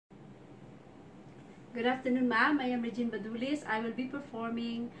Good afternoon, ma'am. I am Regine Badulis. I will be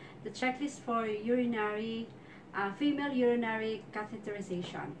performing the checklist for female urinary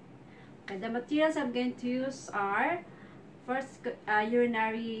catheterization. Okay, the materials I'm going to use are first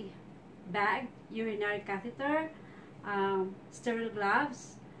urinary bag, urinary catheter, sterile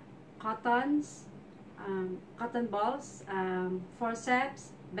gloves, cotton balls,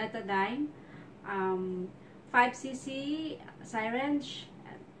 forceps, betadine, 5 cc syringe,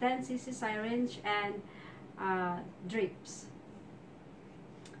 10 cc syringe, and drips.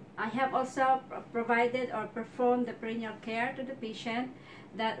 I have also provided or performed the perineal care to the patient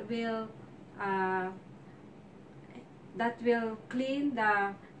that will clean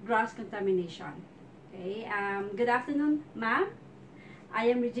the gross contamination. Okay. Good afternoon, ma'am. I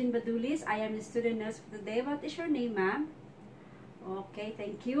am Regine Badulis. I am the student nurse for today. What is your name, ma'am? Okay,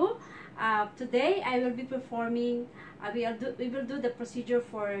 thank you. Today I will be performing, we will do the procedure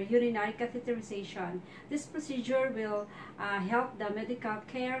for urinary catheterization. This procedure will help the medical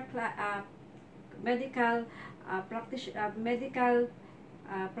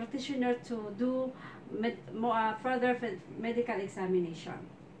practitioner to do further medical examination.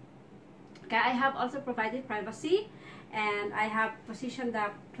 Okay, I have also provided privacy, and I have positioned the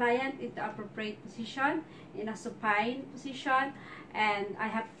client in the appropriate position, in a supine position, and I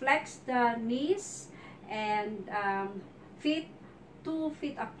have flexed the knees and feet 2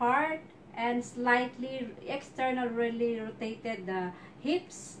 feet apart, and slightly externally rotated the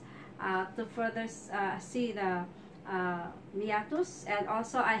hips to further see the meatus. And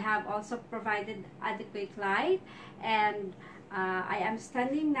also I have also provided adequate light, and I am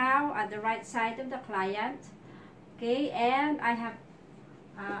standing now at the right side of the client. Okay, and I have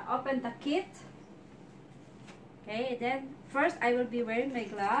opened the kit. Okay, then first I will be wearing my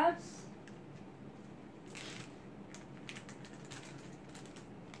gloves.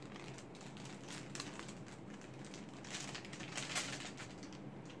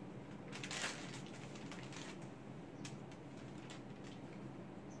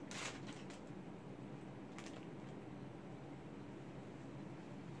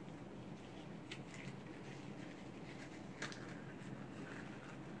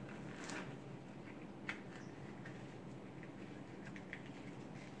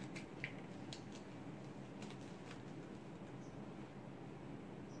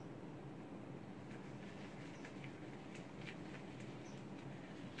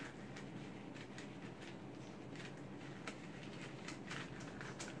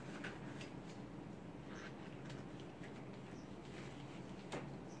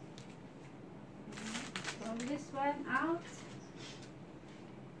 This one out.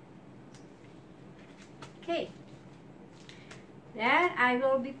 Okay, then I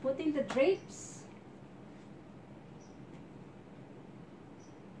will be putting the drapes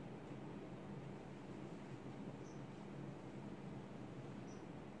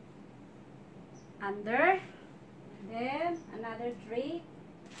under, then another drape,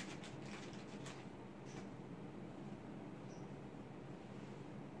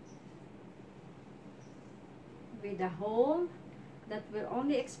 with a hole that will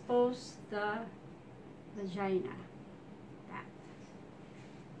only expose the vagina.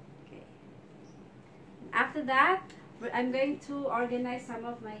 Okay. After that, I'm going to organize some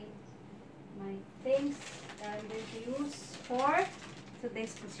of my things that I'm going to use for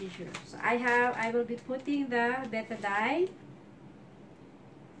today's procedure. So I will be putting the betadine.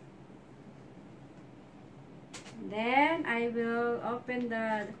 Then I will open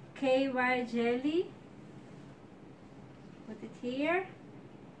the KY jelly. Put it here.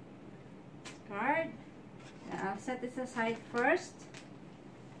 Card. I'll set this aside first.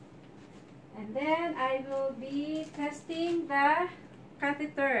 And then I will be testing the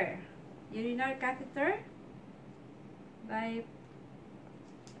catheter, urinary catheter, by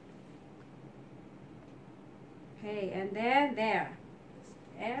and then there.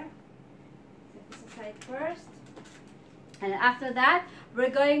 Set this aside first. And after that, we're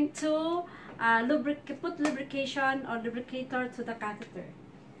going to put lubrication or lubricator to the catheter.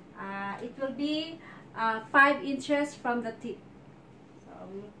 It will be 5 inches from the tip. So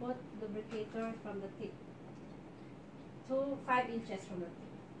we'll put lubricator from the tip to 5 inches from the tip.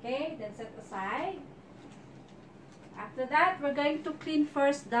 Okay, then set aside. After that, we're going to clean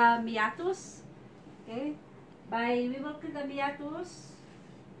first the meatus. Okay, we will clean the meatus.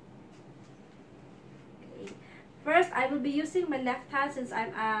 First, I will be using my left hand since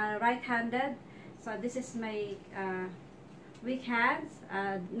I'm right-handed. So this is my weak hand,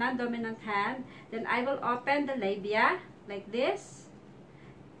 non-dominant hand. Then I will open the labia like this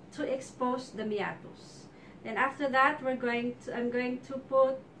to expose the meatus. Then after that, I'm going to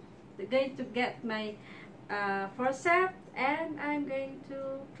put going to get my forceps, and I'm going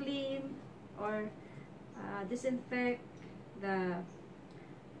to clean or disinfect the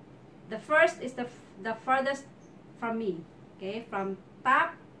first is the farthest from me, okay, from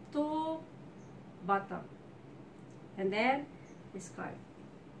top to bottom, and then discard.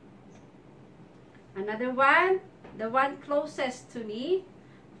 Another one, the one closest to me,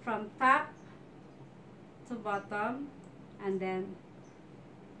 from top to bottom, and then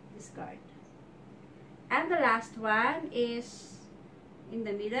discard. And the last one is in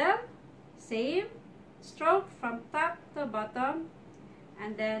the middle, same stroke from top to bottom,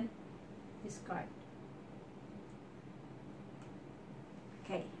 and then discard.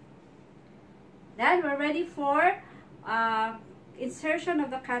 Okay, then we're ready for insertion of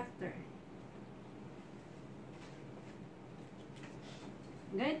the catheter.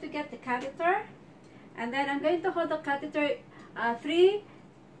 I'm going to get the catheter, and then I'm going to hold the catheter 3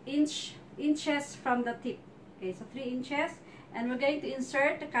 inches from the tip. Okay, so 3 inches, and we're going to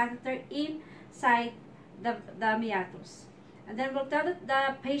insert the catheter inside the meatus. And then we'll tell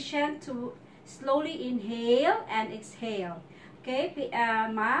the patient to slowly inhale and exhale. Okay,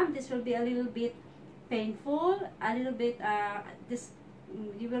 ma'am, this will be a little bit painful, a little bit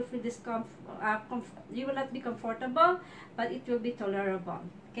you will feel you will not be comfortable, but it will be tolerable.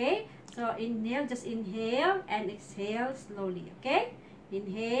 Okay, so inhale, just inhale and exhale slowly. Okay,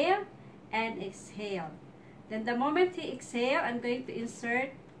 inhale and exhale. Then the moment he exhale, I'm going to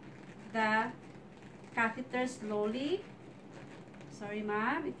insert the catheter slowly. Sorry,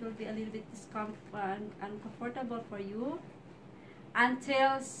 ma'am, it will be a little bit uncomfortable for you.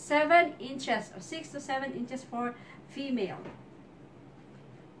 Until 7 inches or 6 to 7 inches for female.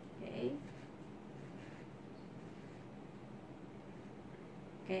 Okay.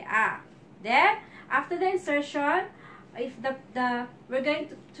 Okay. Then after the insertion, if we're going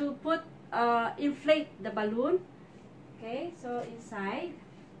to put inflate the balloon. Okay. So inside.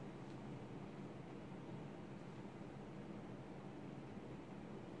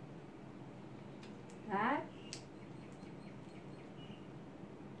 That.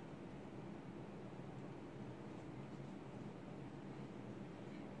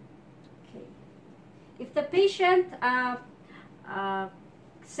 If the patient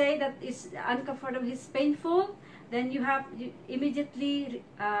say that is uncomfortable, is painful, then you immediately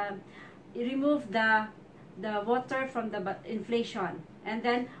remove the water from the inflation, and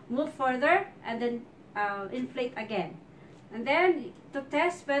then move further, and then inflate again. And then to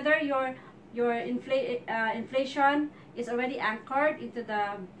test whether your inflation is already anchored into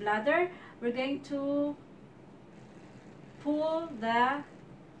the bladder, we're going to pull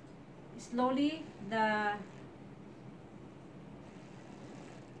slowly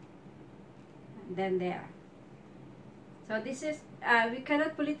then there. So this is we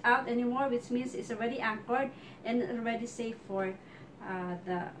cannot pull it out anymore, which means it's already anchored and already safe for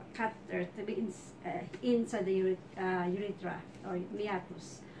the catheter to be inside the urethra or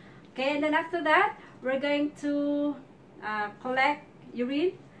meatus. Okay, and then after that, we're going to collect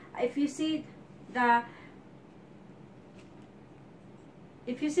urine. If you see the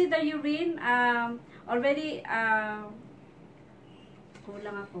urine already,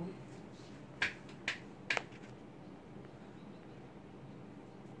 kulang ako.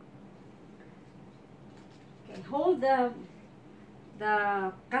 Okay, hold the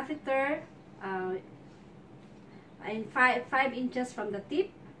catheter in 5 inches from the tip.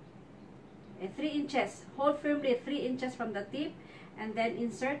 3 inches. Hold firmly 3 inches from the tip, and then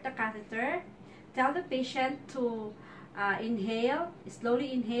insert the catheter. Tell the patient to inhale,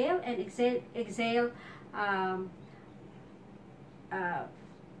 slowly inhale, and exhale.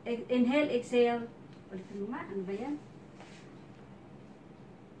 Inhale, exhale. Ulitin mo nga, ano ba yan?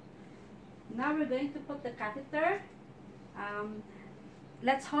 Now we're going to put the catheter.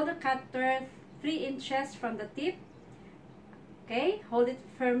 Let's hold the catheter 3 inches from the tip. Okay, hold it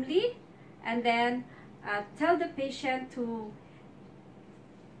firmly, and then tell the patient to,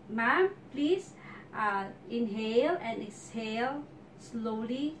 ma'am, please inhale and exhale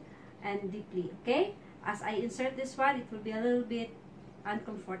slowly and deeply. Okay, as I insert this one, it will be a little bit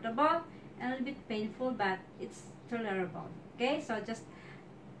uncomfortable and a little bit painful, but it's tolerable. Okay, so just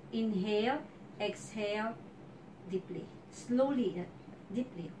inhale, exhale deeply, slowly,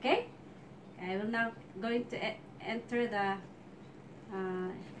 deeply. Okay, I will now going to enter the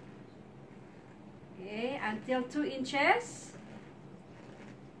okay, until 2 inches.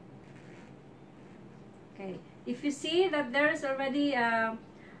 Okay, if you see that there is already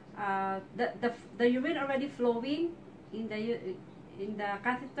the urine already flowing in the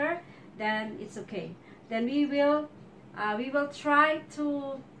catheter, then it's okay. Then we will try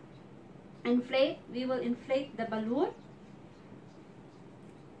to We will inflate the balloon.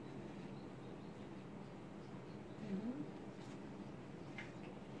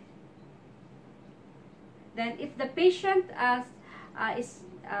 Then if the patient is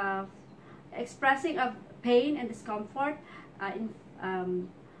expressing of pain and discomfort,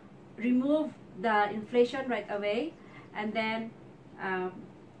 remove the inflation right away, and then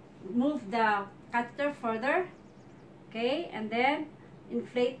move the catheter further, okay, and then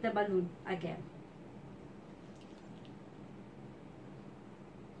inflate the balloon again.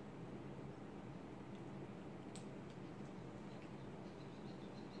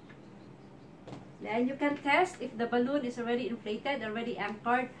 Then you can test if the balloon is already inflated, already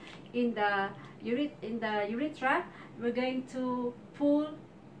anchored in the urethra. We're going to pull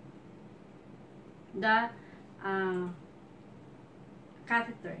the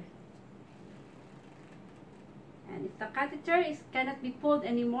catheter. And if the catheter cannot be pulled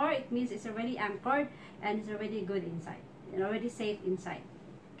anymore, it means it's already anchored and it's already good inside, and already safe inside.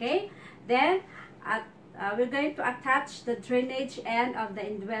 Okay? Then we're going to attach the drainage end of the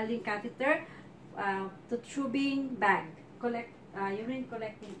indwelling catheter to tubing bag, urine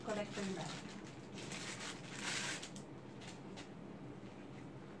collecting bag.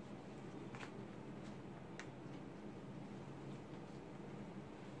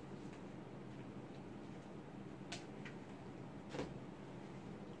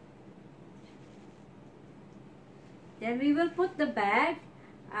 Then we will put the bag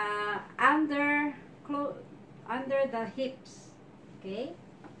under the hips, okay?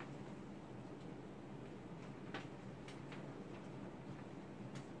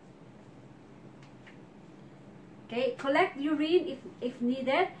 Okay, collect urine if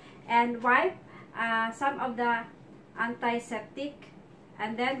needed, and wipe some of the antiseptic,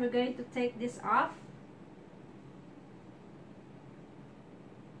 and then we're going to take this off.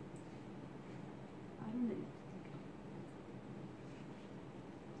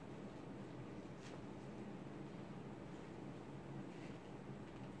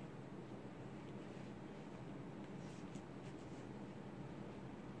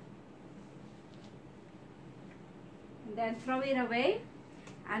 Then throw it away,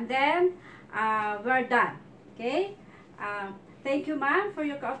 and then we're done. Okay, thank you, ma'am, for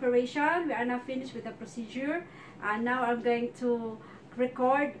your cooperation. We are now finished with the procedure. Now I'm going to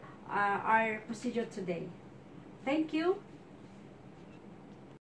record our procedure today. Thank you.